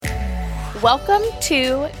Welcome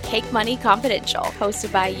to Cake Money Confidential,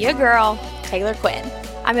 hosted by your girl, Taylor Quinn.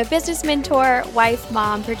 I'm a business mentor, wife,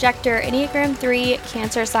 mom, projector, Enneagram 3,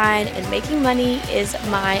 Cancer sign, and making money is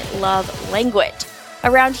my love language.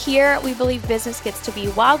 Around here, we believe business gets to be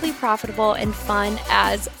wildly profitable and fun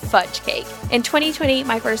as fudge cake. In 2020,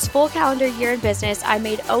 my first full calendar year in business, I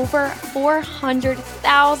made over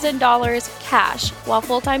 $400,000 cash while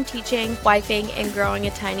full-time teaching, wifing, and growing a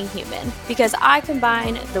tiny human. Because I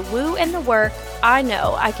combine the woo and the work, I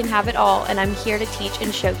know I can have it all, and I'm here to teach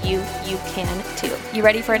and show you can too. You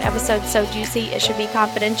ready for an episode so juicy it should be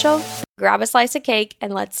confidential? Grab a slice of cake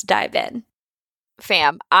and let's dive in.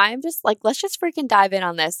 Fam, I'm just like, let's just freaking dive in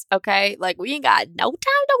on this, okay? Like, we ain't got no time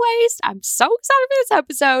to waste. I'm so excited for this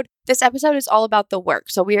episode. This episode is all about the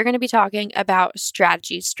work. So we are going to be talking about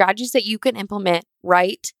strategies that you can implement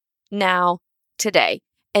right now, today.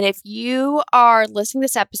 And if you are listening to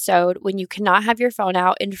this episode when you cannot have your phone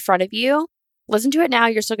out in front of you, listen to it now.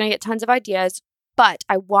 You're still going to get tons of ideas, but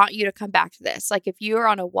I want you to come back to this. Like, if you are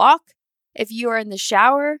on a walk, if you are in the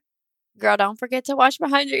shower, girl, don't forget to wash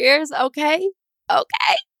behind your ears, okay?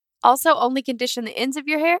 Okay. Also, only condition the ends of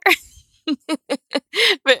your hair.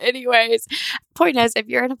 But anyways, point is, if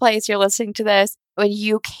you're in a place you're listening to this when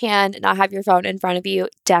you can not have your phone in front of you,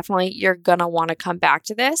 definitely you're going to want to come back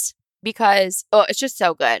to this because, it's just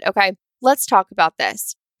so good. Okay. Let's talk about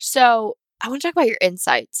this. So I want to talk about your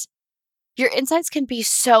insights. Your insights can be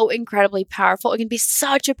so incredibly powerful. It can be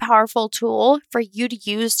such a powerful tool for you to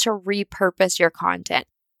use to repurpose your content.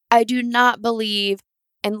 I do not believe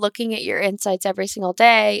and looking at your insights every single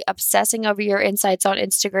day, obsessing over your insights on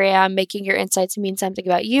Instagram, making your insights mean something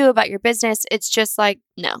about you, about your business. It's just like,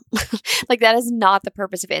 no, like that is not the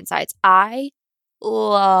purpose of insights. I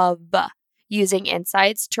love using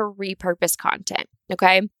insights to repurpose content.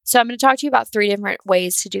 Okay. So I'm going to talk to you about 3 different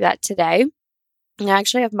ways to do that today. And I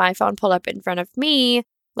actually have my phone pulled up in front of me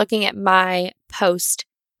looking at my post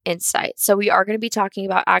insights. So we are going to be talking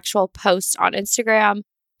about actual posts on Instagram.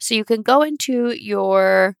 So you can go into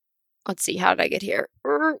your, let's see, how did I get here?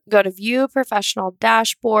 Go to view professional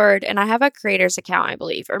dashboard. And I have a creator's account, I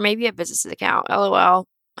believe, or maybe a business account. LOL.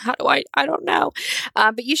 How do I don't know.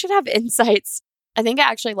 But you should have insights. I think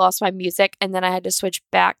I actually lost my music and then I had to switch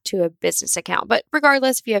back to a business account. But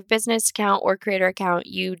regardless, if you have business account or creator account,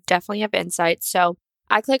 you definitely have insights. So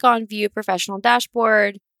I click on view professional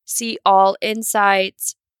dashboard, see all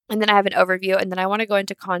insights, and then I have an overview. And then I want to go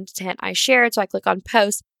into content I shared. So I click on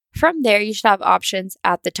post. From there, you should have options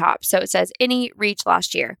at the top. So it says any reach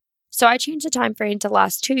last year. So I changed the time frame to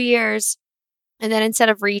last 2 years. And then instead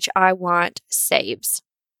of reach, I want saves.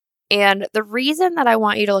 And the reason that I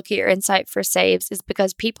want you to look at your insight for saves is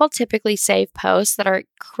because people typically save posts that are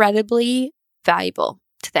incredibly valuable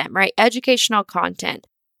to them, right? Educational content,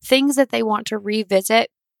 things that they want to revisit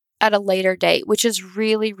at a later date, which is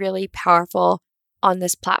really, really powerful on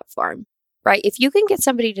this platform. Right? If you can get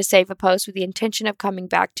somebody to save a post with the intention of coming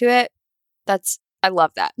back to it, I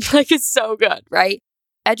love that. Like, it's so good, right?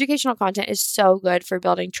 Educational content is so good for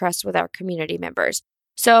building trust with our community members.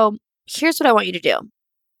 So here's what I want you to do.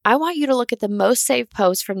 I want you to look at the most saved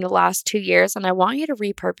posts from the last 2 years, and I want you to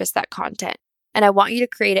repurpose that content. And I want you to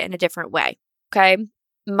create it in a different way. Okay.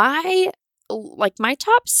 My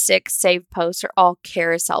top 6 saved posts are all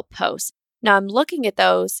carousel posts. Now I'm looking at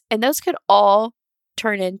those, and those could all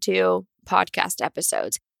turn into podcast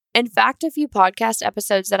episodes. In fact, a few podcast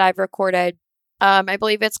episodes that I've recorded, I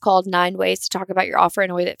believe it's called 9 Ways to Talk About Your Offer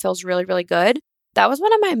in a Way That Feels Really, Really Good. That was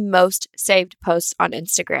one of my most saved posts on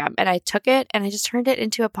Instagram. And I took it and I just turned it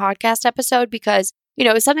into a podcast episode because,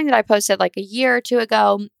 it was something that I posted like a year or 2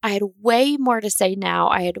 ago. I had way more to say now.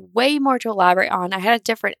 I had way more to elaborate on. I had a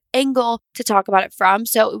different angle to talk about it from.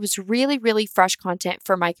 So it was really, really fresh content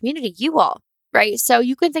for my community, you all, right? So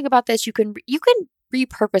you can think about this. You can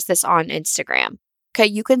repurpose this on Instagram. Okay,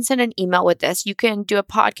 you can send an email with this. You can do a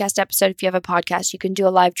podcast episode if you have a podcast. You can do a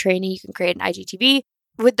live training. You can create an IGTV.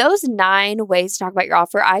 With those 9 ways to talk about your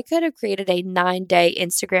offer, I could have created a 9-day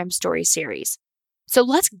Instagram story series. So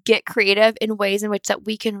let's get creative in ways in which that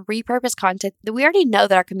we can repurpose content that we already know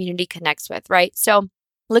that our community connects with, right? So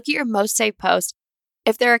look at your most saved posts.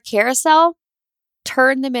 If they're a carousel, we could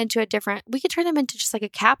turn them into just like a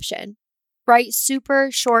caption. Right? Super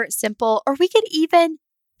short, simple, or we could even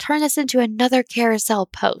turn this into another carousel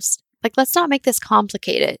post. Like, let's not make this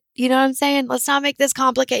complicated. You know what I'm saying? Let's not make this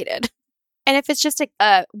complicated. And if it's just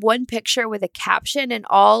a one picture with a caption and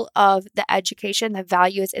all of the education, the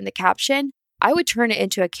value is in the caption, I would turn it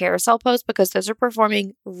into a carousel post because those are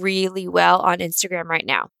performing really well on Instagram right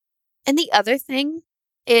now. And the other thing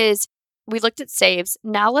is we looked at saves.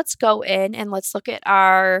 Now let's go in and let's look at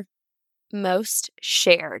our most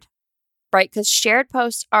shared. right? Because shared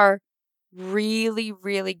posts are really,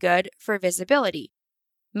 really good for visibility.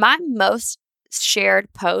 My most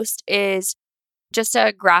shared post is just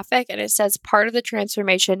a graphic and it says part of the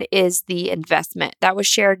transformation is the investment. That was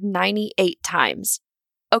shared 98 times.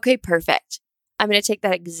 Okay, perfect. I'm going to take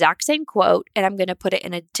that exact same quote and I'm going to put it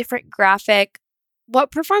in a different graphic.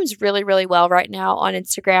 What performs really, really well right now on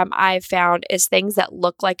Instagram, I've found, is things that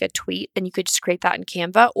look like a tweet, and you could just create that in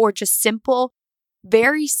Canva, or just simple,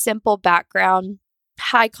 very simple background,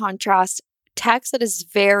 high contrast text that is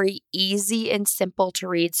very easy and simple to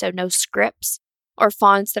read. So no scripts or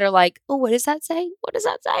fonts that are like, oh, what does that say? What does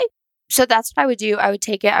that say? So that's what I would do. I would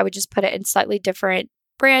take it, I would just put it in slightly different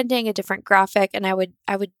branding, a different graphic, and I would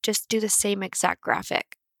just do the same exact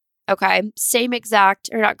graphic. Okay, same exact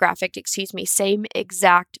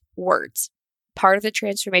words. Part of the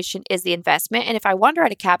transformation is the investment. And if I want to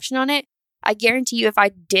write a caption on it, I guarantee you, if I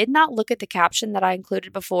did not look at the caption that I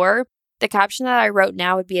included before, the caption that I wrote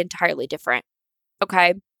now would be entirely different.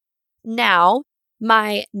 Okay, now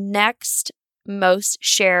my next most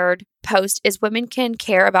shared post is women can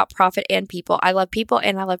care about profit and people. I love people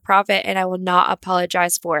and I love profit, and I will not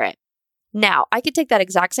apologize for it. Now, I could take that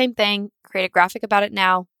exact same thing, create a graphic about it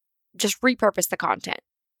now, just repurpose the content,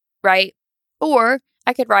 right? Or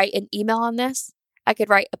I could write an email on this. I could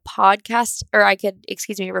write a podcast, or I could,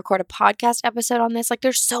 record a podcast episode on this. Like,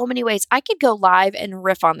 there's so many ways I could go live and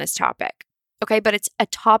riff on this topic. Okay. But it's a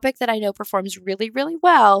topic that I know performs really, really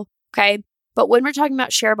well. Okay. But when we're talking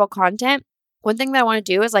about shareable content, one thing that I want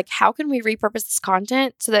to do is like, how can we repurpose this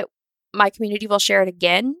content so that my community will share it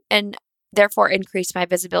again and therefore increase my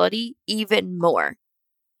visibility even more?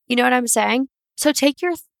 You know what I'm saying? So take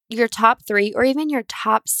your top 3 or even your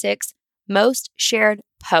top 6 most shared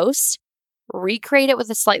posts, recreate it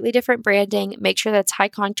with a slightly different branding, make sure that it's high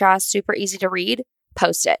contrast, super easy to read,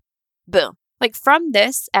 post it. Boom. Like, from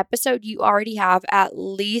this episode, you already have at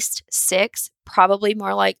least 6, probably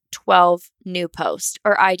more like 12 new posts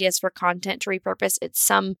or ideas for content to repurpose it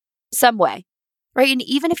some way, right? And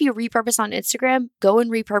even if you repurpose on Instagram, go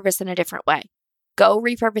and repurpose in a different way. Go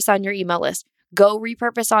repurpose on your email list. Go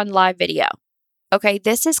repurpose on live video. Okay,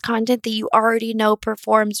 this is content that you already know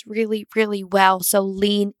performs really, really well. So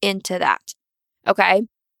lean into that. Okay.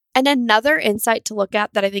 And another insight to look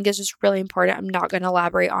at that I think is just really important, I'm not going to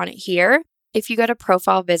elaborate on it here. If you go to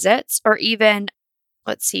profile visits, or even,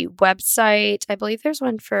 website, I believe there's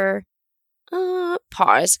one for,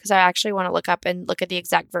 pause, because I actually want to look up and look at the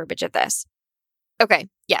exact verbiage of this. Okay.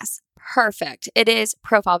 Yes. Perfect. It is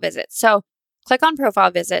profile visits. So click on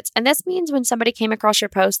profile visits. And this means when somebody came across your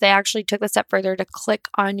post, they actually took the step further to click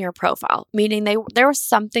on your profile, meaning there was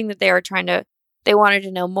something that they wanted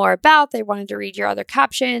to know more about. They wanted to read your other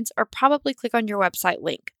captions or probably click on your website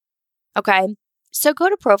link. Okay. So go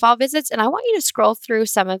to profile visits, and I want you to scroll through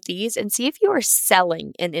some of these and see if you are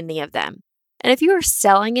selling in any of them. And if you are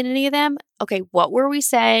selling in any of them, okay, what were we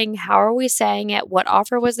saying? How are we saying it? What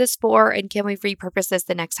offer was this for? And can we repurpose this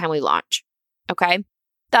the next time we launch? Okay.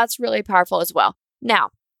 That's really powerful as well. Now,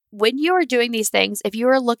 when you are doing these things, if you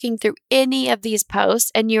are looking through any of these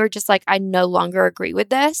posts and you're just like, I no longer agree with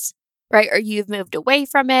this, right? Or you've moved away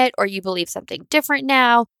from it, or you believe something different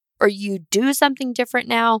now, or you do something different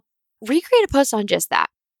now, recreate a post on just that,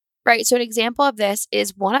 right? So an example of this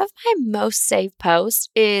is one of my most saved posts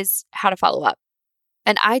is how to follow up.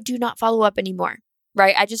 And I do not follow up anymore,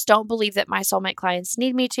 right? I just don't believe that my soulmate clients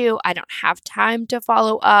need me to. I don't have time to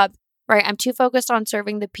follow up, right? I'm too focused on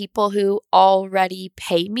serving the people who already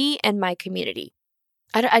pay me and my community.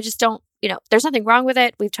 I just don't, there's nothing wrong with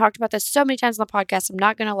it. We've talked about this so many times on the podcast. I'm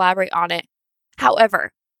not going to elaborate on it.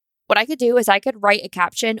 However, what I could do is I could write a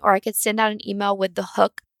caption, or I could send out an email with the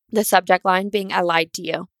hook, the subject line being, I lied to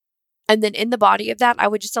you. And then in the body of that, I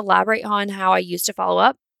would just elaborate on how I used to follow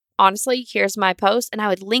up. Honestly, here's my post. And I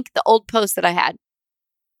would link the old post that I had.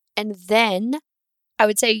 And then I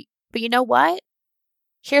would say, but you know what?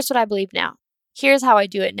 Here's what I believe now. Here's how I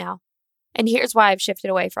do it now. And here's why I've shifted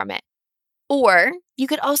away from it. Or you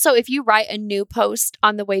could also, if you write a new post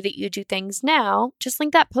on the way that you do things now, just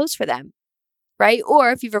link that post for them, right?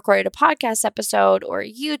 Or if you've recorded a podcast episode or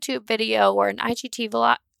a YouTube video or an IGTV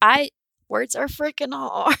vlog, words are freaking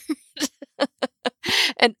hard.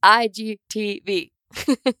 An IGTV.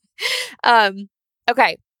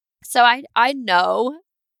 Okay. So I know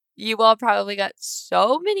you all probably got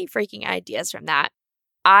so many freaking ideas from that.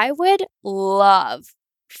 I would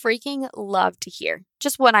freaking love to hear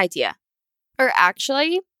just one idea. Or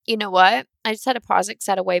actually, you know what? I just had a project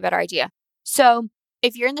set a way better idea. So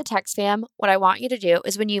if you're in the text fam, what I want you to do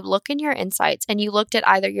is when you look in your insights and you looked at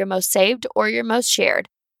either your most saved or your most shared,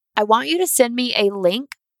 I want you to send me a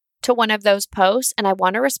link to one of those posts and I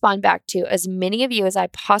want to respond back to as many of you as I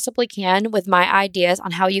possibly can with my ideas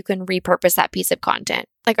on how you can repurpose that piece of content.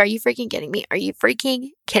 Like, are you freaking kidding me? Are you freaking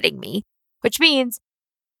kidding me? Which means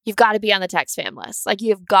you've got to be on the Text Fam list. Like,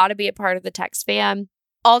 you've got to be a part of the Text Fam.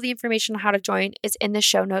 All the information on how to join is in the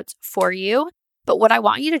show notes for you. But what I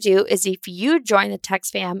want you to do is if you join the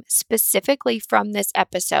Text Fam specifically from this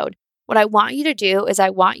episode, what I want you to do is I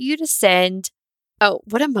want you to send, oh,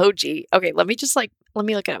 what emoji? Okay, let me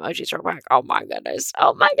look at emojis real quick. Oh my goodness.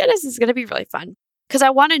 It's going to be really fun. Because I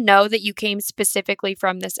want to know that you came specifically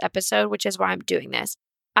from this episode, which is why I'm doing this.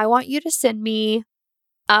 I want you to send me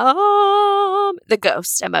the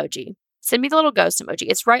ghost emoji. Send me the little ghost emoji.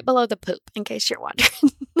 It's right below the poop, in case you're wondering.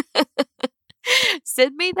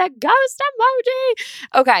 Send me the ghost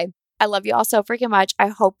emoji. Okay. I love you all so freaking much. I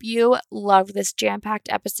hope you love this jam-packed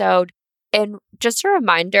episode. And just a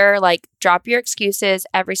reminder, like, drop your excuses.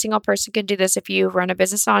 Every single person can do this. If you run a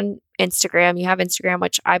business on Instagram, you have Instagram,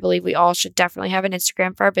 which I believe we all should definitely have an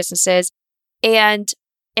Instagram for our businesses. And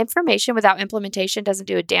information without implementation doesn't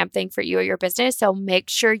do a damn thing for you or your business. So make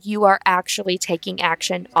sure you are actually taking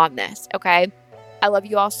action on this. Okay. I love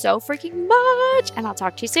you all so freaking much. And I'll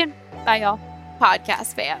talk to you soon. Bye, y'all.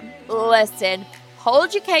 Podcast fam. Listen,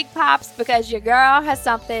 hold your cake pops because your girl has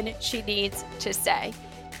something she needs to say.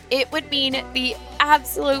 It would mean the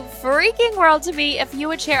absolute freaking world to me if you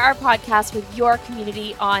would share our podcast with your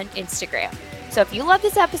community on Instagram. So if you love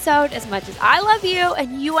this episode as much as I love you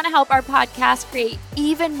and you want to help our podcast create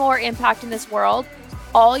even more impact in this world,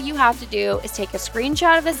 all you have to do is take a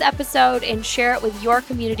screenshot of this episode and share it with your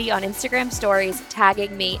community on Instagram stories,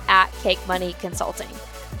 tagging me at Cake Money Consulting.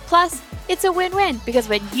 Plus, it's a win-win because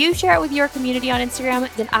when you share it with your community on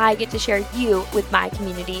Instagram, then I get to share you with my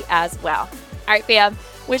community as well. All right, fam.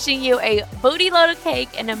 Wishing you a booty load of cake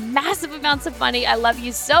and a massive amounts of money. I love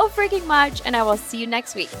you so freaking much, and I will see you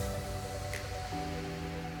next week.